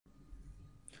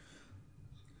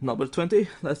Number 20,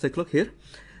 let's take a look here.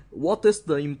 What is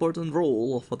the important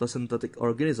role of photosynthetic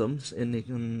organisms in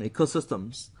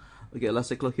ecosystems? Okay, let's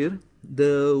take a look here.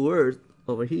 The word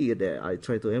over here that I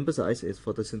try to emphasize is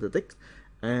photosynthetic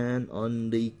and on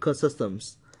the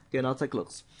ecosystems. Okay, now take a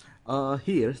look.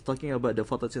 Here, talking about the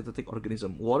photosynthetic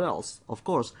organism. What else? Of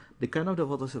course, the kind of the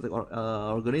photosynthetic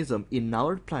organism in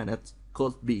our planet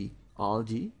could be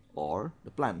algae or the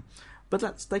plant. But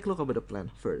let's take a look about the plant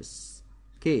first.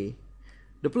 Okay,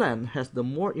 the plant has the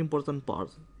more important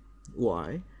part.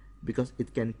 Why? Because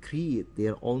it can create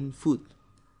their own food.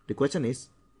 The question is,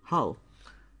 how?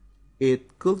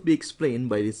 It could be explained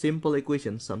by the simple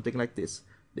equation, something like this.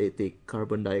 They take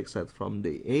carbon dioxide from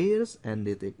the air and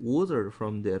they take water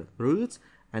from their roots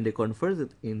and they convert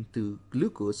it into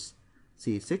glucose,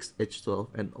 C6H12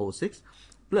 and O6,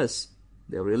 plus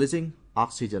they're releasing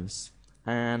oxygens.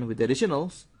 And with the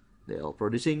additionals, they are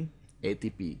producing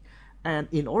ATP. And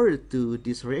in order to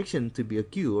this reaction to be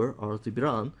occur or to be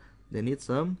run, they need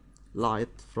some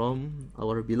light from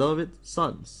our beloved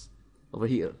suns over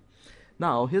here.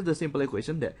 Now, here's the simple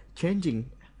equation that changing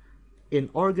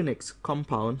inorganic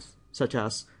compounds such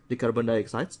as the carbon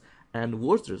dioxide and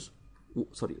water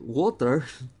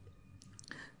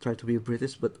try to be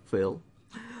British but fail.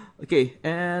 Okay,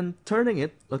 and turning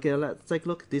it, okay, let's take a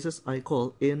look. This is I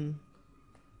call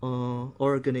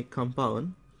organic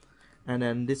compound, and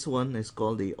then this one is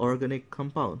called the organic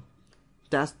compound.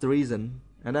 That's the reason.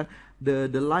 And then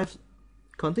the life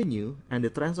continue and the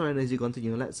transfer energy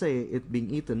continue. Let's say it being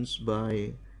eaten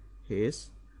by his,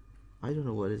 I don't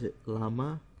know what is it,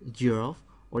 llama, giraffe,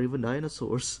 or even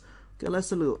dinosaurs. Okay,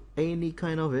 let's look. Any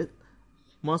kind of it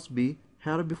must be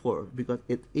herbivore because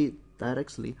it eats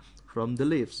directly from the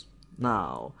leaves.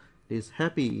 Now, these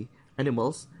happy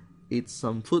animals eat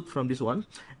some food from this one,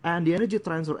 and the energy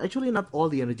transfer, actually not all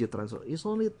the energy transfer, is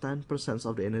only 10%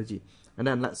 of the energy. And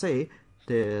then let's say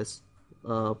this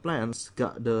plants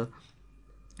got the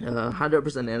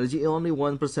 100% energy, only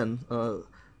 1%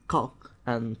 caught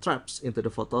and traps into the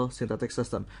photosynthetic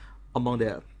system. Among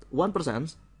that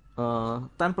 1%,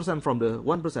 10% from the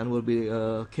 1% will be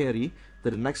carry to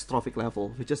the next trophic level,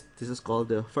 which is this is called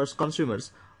the first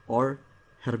consumers or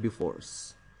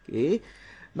herbivores. Okay,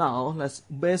 now let's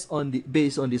based on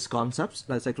these concepts,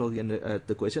 let's take a look at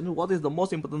the question: what is the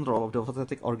most important role of the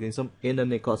photosynthetic organism in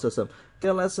an ecosystem? Okay,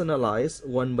 let's analyze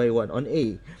one by one. On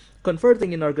A,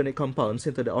 converting inorganic compounds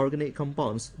into the organic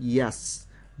compounds. Yes,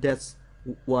 that's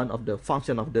one of the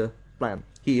function of the plant.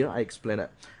 Here I explain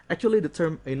it. Actually, the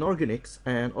term inorganics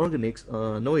and organics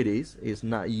nowadays is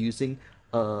not using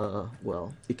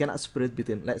well, it cannot separate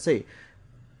between, let's say,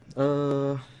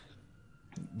 do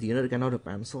you know the kind of the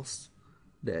pencils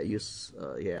that use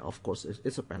yeah, of course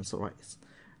it's a pencil, right?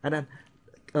 And then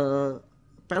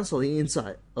pencil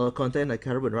inside contain a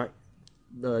carbon, right?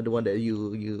 The one that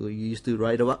you used to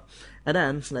write about. And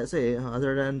then let's say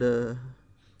other than the,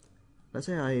 let's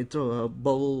say I throw a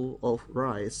bowl of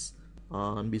rice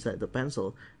on beside the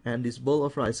pencil, and this bowl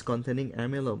of rice containing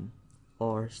amylum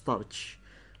or starch,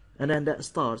 and then that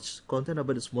starch contain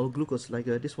about a small glucose like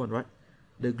this one, right?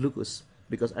 The glucose,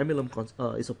 because amylum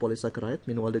is a polysaccharide,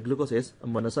 meanwhile the glucose is a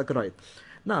monosaccharide.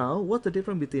 Now, what's the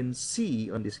difference between C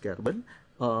on this carbon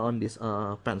on these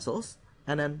pencils,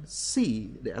 and then C,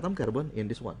 the atom carbon, in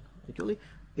this one? Actually,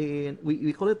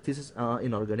 we call it, this is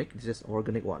inorganic, this is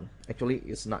organic one. Actually,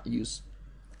 it's not used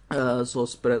so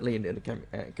separately in the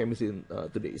chemistry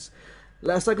today's.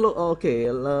 Let's take a look. Okay,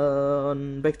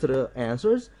 back to the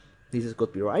answers. This is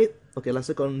could be right. Okay, let's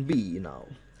look on B now.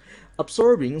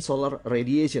 Absorbing solar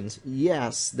radiations.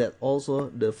 Yes, that also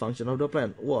the function of the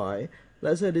plant. Why?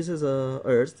 Let's say this is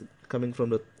Earth coming from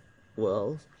the,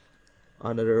 well,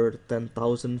 another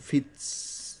 10,000 feet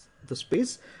to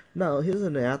space. Now here's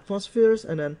in the atmospheres,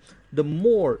 and then the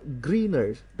more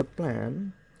greener the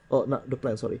plant, oh not the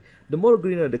plant, sorry, the more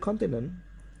greener the continent,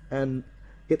 and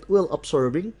it will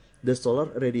absorbing the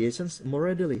solar radiations more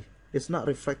readily. It's not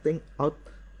reflecting out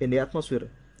in the atmosphere.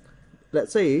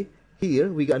 Let's say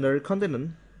here we got another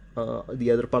continent,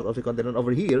 the other part of the continent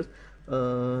over here,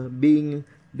 being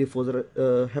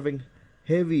having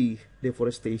heavy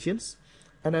deforestations,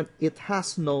 and then it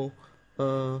has no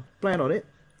plant on it.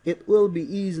 It will be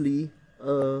easily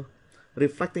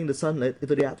reflecting the sunlight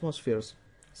into the atmospheres.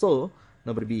 So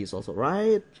number B is also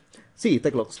right. C,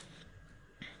 take a look.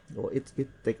 Oh, it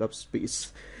takes up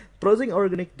space. Producing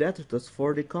organic detritus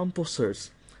for decomposers.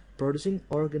 Producing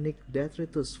organic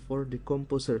detritus for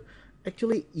decomposer.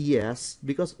 Actually, yes,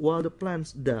 because while the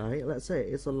plants die, let's say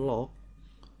it's a log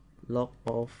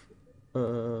of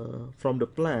from the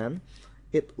plant,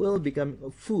 it will become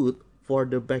food for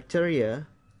the bacteria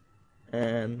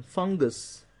and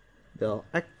fungus they are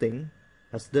acting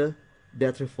as the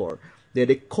detrivore. They're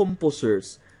the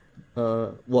composers.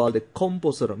 While the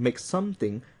composer makes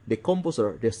something, the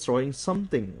composer destroying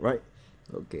something, right?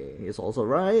 Okay, it's also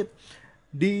right.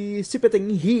 Dissipating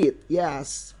heat,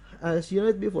 yes, as you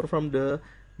know before from the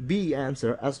B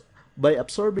answer, as by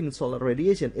absorbing solar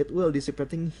radiation, it will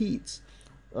dissipating heat.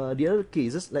 The other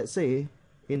cases, let's say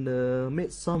in the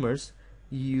midsummers,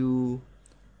 you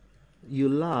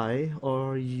lie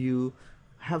or you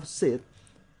have sit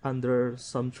under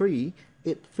some tree,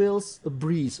 it feels a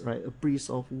breeze, right? A breeze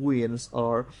of winds,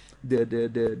 or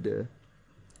the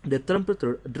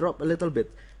temperature drop a little bit.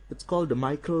 It's called the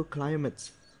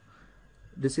microclimates.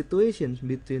 The situation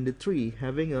between the tree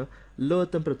having a low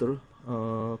temperature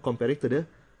comparing to the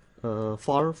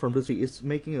far from the tree is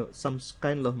making some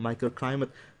kind of microclimate,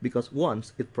 because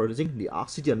once it producing the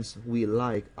oxygens, we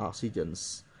like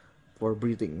oxygens for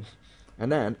breathing,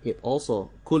 and then it also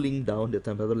cooling down the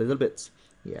temperature a little bit.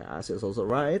 Yes, it's also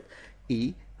right.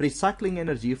 E, recycling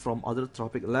energy from other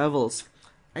tropic levels.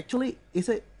 Actually, it's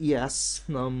a yes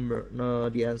number. No,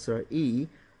 the answer E.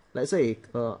 Let's say,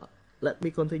 let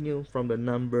me continue from the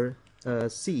number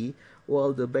C.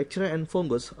 Well, the bacteria and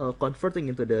fungus converting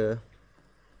into the,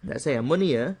 let's say,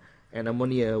 ammonia, and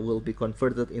ammonia will be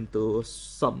converted into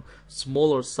some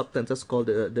smaller substances called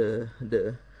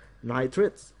the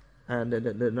nitrates, and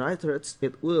then the nitrates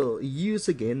it will use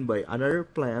again by other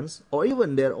plants, or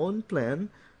even their own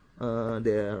plant,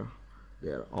 their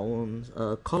own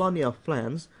colony of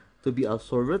plants, to be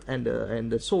absorbed, and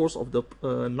the source of the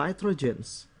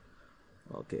nitrogens.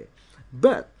 Okay,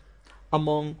 but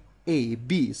among A,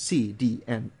 B, C, D,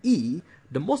 and E,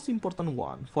 the most important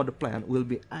one for the plant will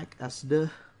be act as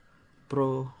the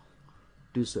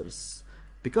producers,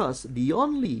 because the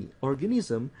only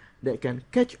organism that can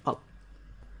catch up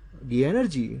the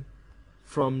energy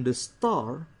from the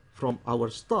star, from our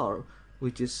star,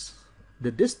 which is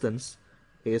the distance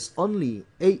is only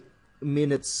 8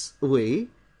 minutes away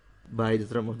by the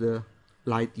term of the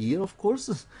light year, of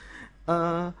course.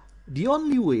 The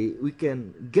only way we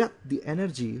can get the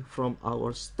energy from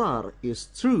our star is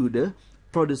through the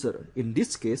producer. In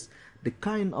this case, the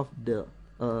kind of the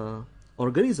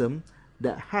organism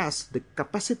that has the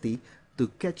capacity to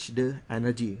catch the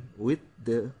energy with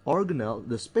the organelle,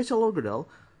 the special organelle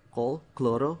called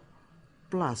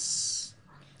chloroplast.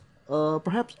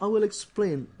 Perhaps I will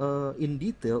explain in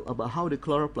detail about how the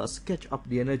chloroplast catch up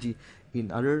the energy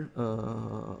in other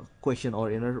question or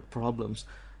in other problems,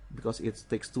 because it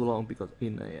takes too long, because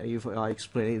if I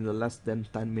explain in the less than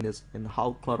 10 minutes and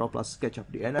how chloroplast catch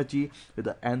up the energy with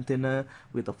the antenna,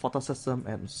 with the photosystem,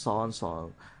 and so on.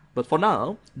 But for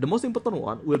now, the most important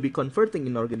one will be converting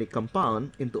inorganic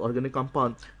compound into organic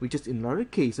compound, which is in other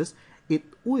cases it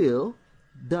will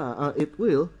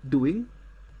doing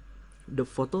the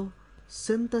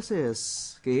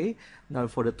photosynthesis. Okay, now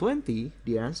for the 20,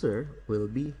 the answer will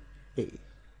be A.